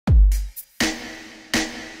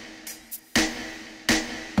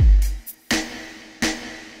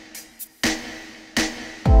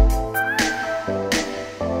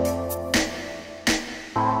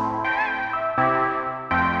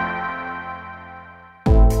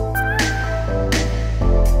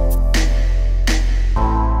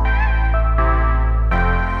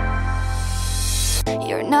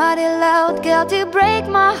girl to break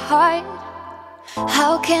my heart.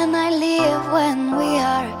 How can I live when we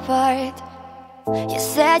are apart? You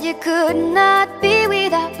said you could not be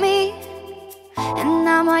without me, and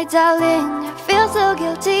now my darling, I feel so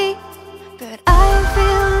guilty. But I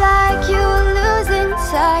feel like you lose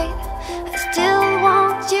inside. I still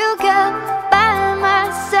want you, girl, by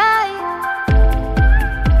my side.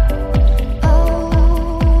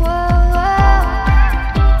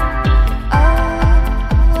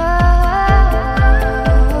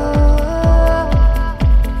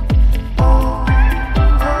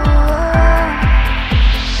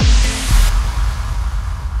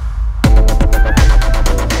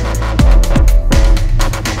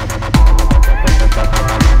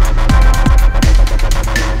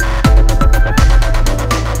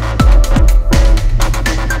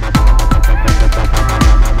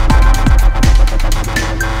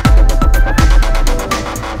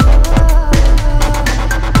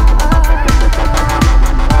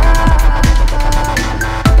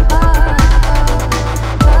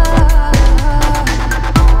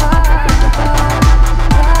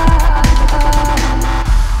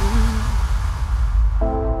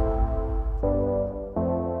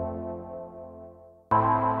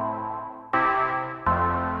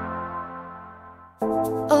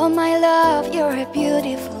 Oh my love, you're a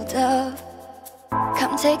beautiful dove.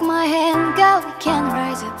 Come take my hand, girl, we can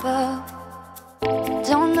rise above.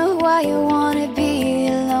 Don't know why you wanna be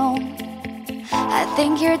alone. I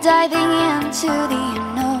think you're diving into the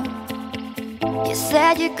unknown. You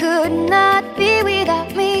said you could not be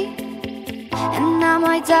without me, and now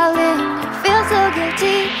my darling, I feel so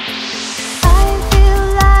guilty. I feel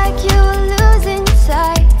like you lose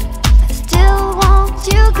inside. I still want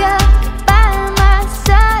you, girl, by my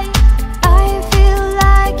side. I feel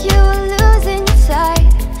like you lose inside.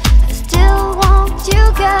 I still want you,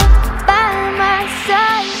 girl, by my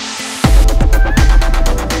side.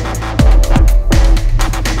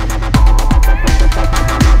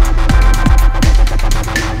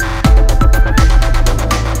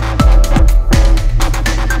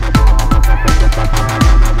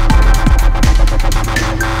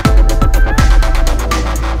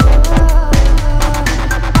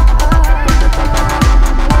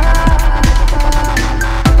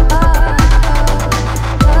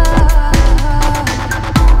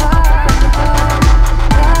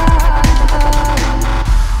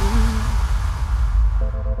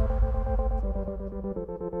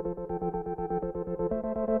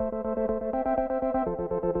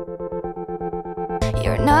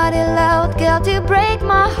 You're not allowed, girl, to break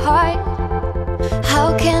my heart.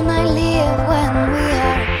 How can I live when we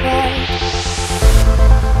are apart?